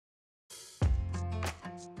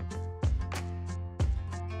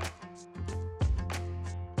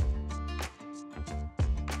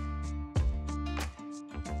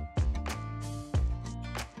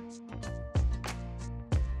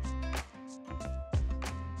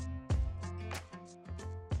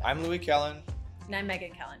I'm Lewie Kellin. And I'm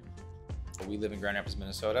Megan Kellin. We live in Grand Rapids,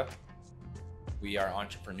 Minnesota. We are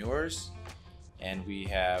entrepreneurs and we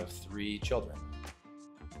have 3 children.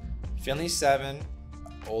 Finley's 7,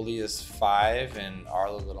 Oldie is 5, and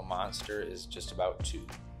our little monster is just about 2.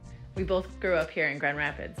 We both grew up here in Grand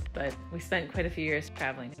Rapids, but we spent quite a few years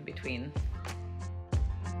traveling in between.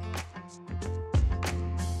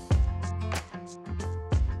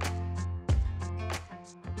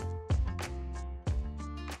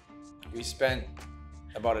 We spent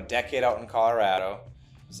about a decade out in Colorado.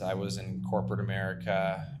 I was in corporate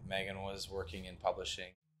America. Megan was working in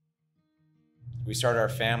publishing. We started our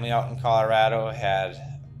family out in Colorado, had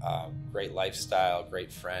a great lifestyle,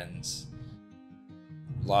 great friends,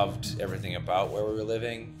 loved everything about where we were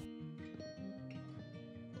living.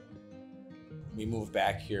 We moved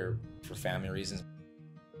back here for family reasons.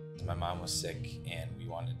 My mom was sick and we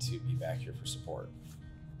wanted to be back here for support.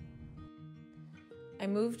 I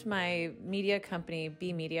moved my media company,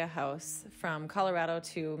 Be.Media House, from Colorado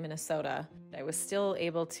to Minnesota. I was still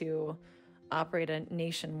able to operate a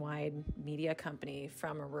nationwide media company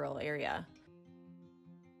from a rural area.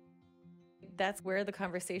 That's where the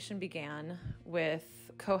conversation began with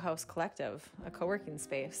CoHaus Collective, a co-working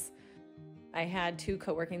space. I had 2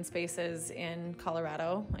 co-working spaces in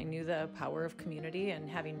Colorado. I knew the power of community and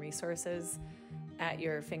having resources at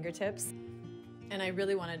your fingertips. And I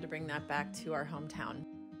really wanted to bring that back to our hometown.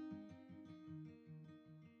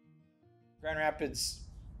 Grand Rapids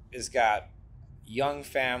has got young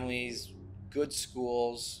families, good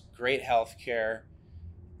schools, great health care,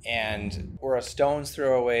 and we're a stone's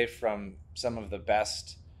throw away from some of the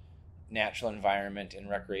best natural environment and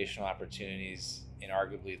recreational opportunities in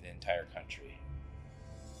arguably the entire country.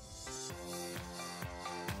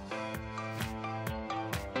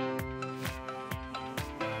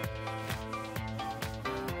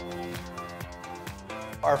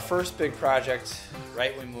 Our first big project,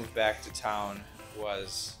 right when we moved back to town,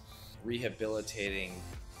 was rehabilitating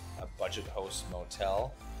a budget host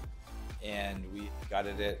motel. And we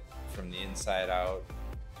gutted it from the inside out,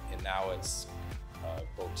 and now it's a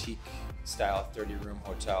boutique style 30-room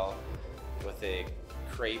hotel with a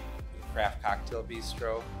crepe and craft cocktail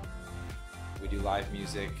bistro. We do live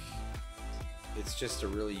music. It's just a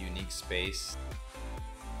really unique space.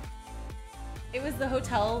 It was the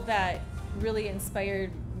hotel that really inspired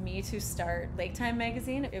me to start Lake Time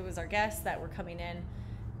magazine. It was our guests that were coming in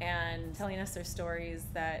and telling us their stories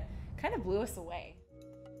that kind of blew us away.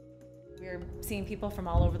 We were seeing people from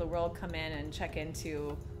all over the world come in and check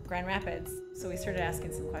into Grand Rapids, so we started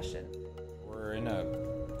asking some questions. We're in a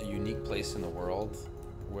unique place in the world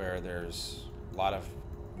where there's a lot of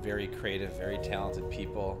very creative, very talented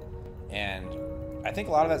people, and I think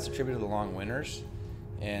a lot of that's attributed to the long winters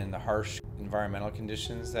and the harsh environmental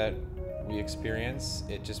conditions that we experience.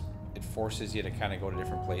 It forces you to kind of go to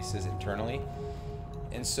different places internally.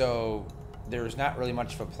 And so there's not really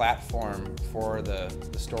much of a platform for the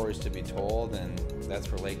stories to be told, and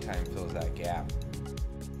that's where Lake Time fills that gap.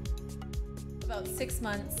 About 6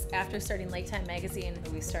 months after starting Lake Time magazine,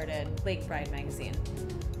 we started Lake Bride magazine.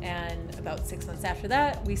 And about 6 months after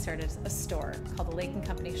that, we started a store called the Lake and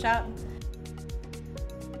Company Shop.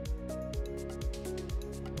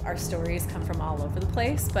 Our stories come from all over the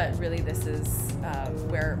place, but really this is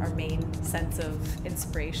where our main sense of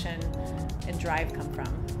inspiration and drive come from.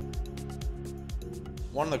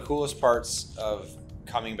 One of the coolest parts of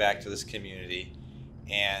coming back to this community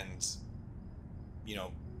and,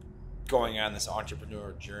 going on this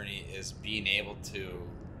entrepreneur journey is being able to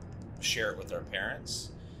share it with our parents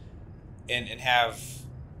and have,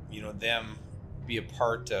 them be a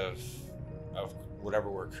part of whatever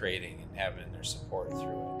we're creating and having their support through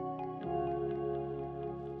it.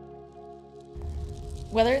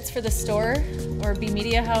 Whether it's for the store or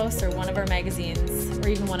Be.Media House or one of our magazines or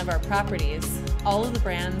even one of our properties, all of the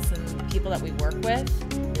brands and people that we work with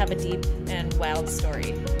have a deep and wild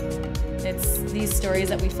story. It's these stories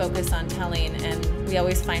that we focus on telling, and we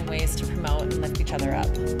always find ways to promote and lift each other up.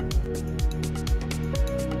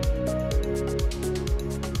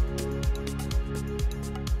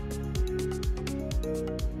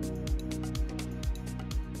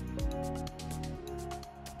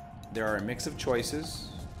 There are a mix of choices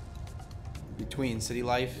between city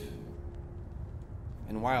life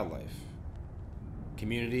and wildlife,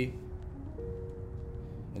 community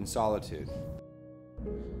and solitude,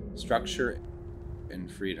 structure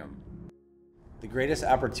and freedom. The greatest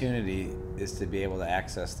opportunity is to be able to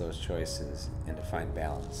access those choices and to find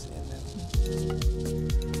balance in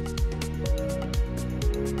them.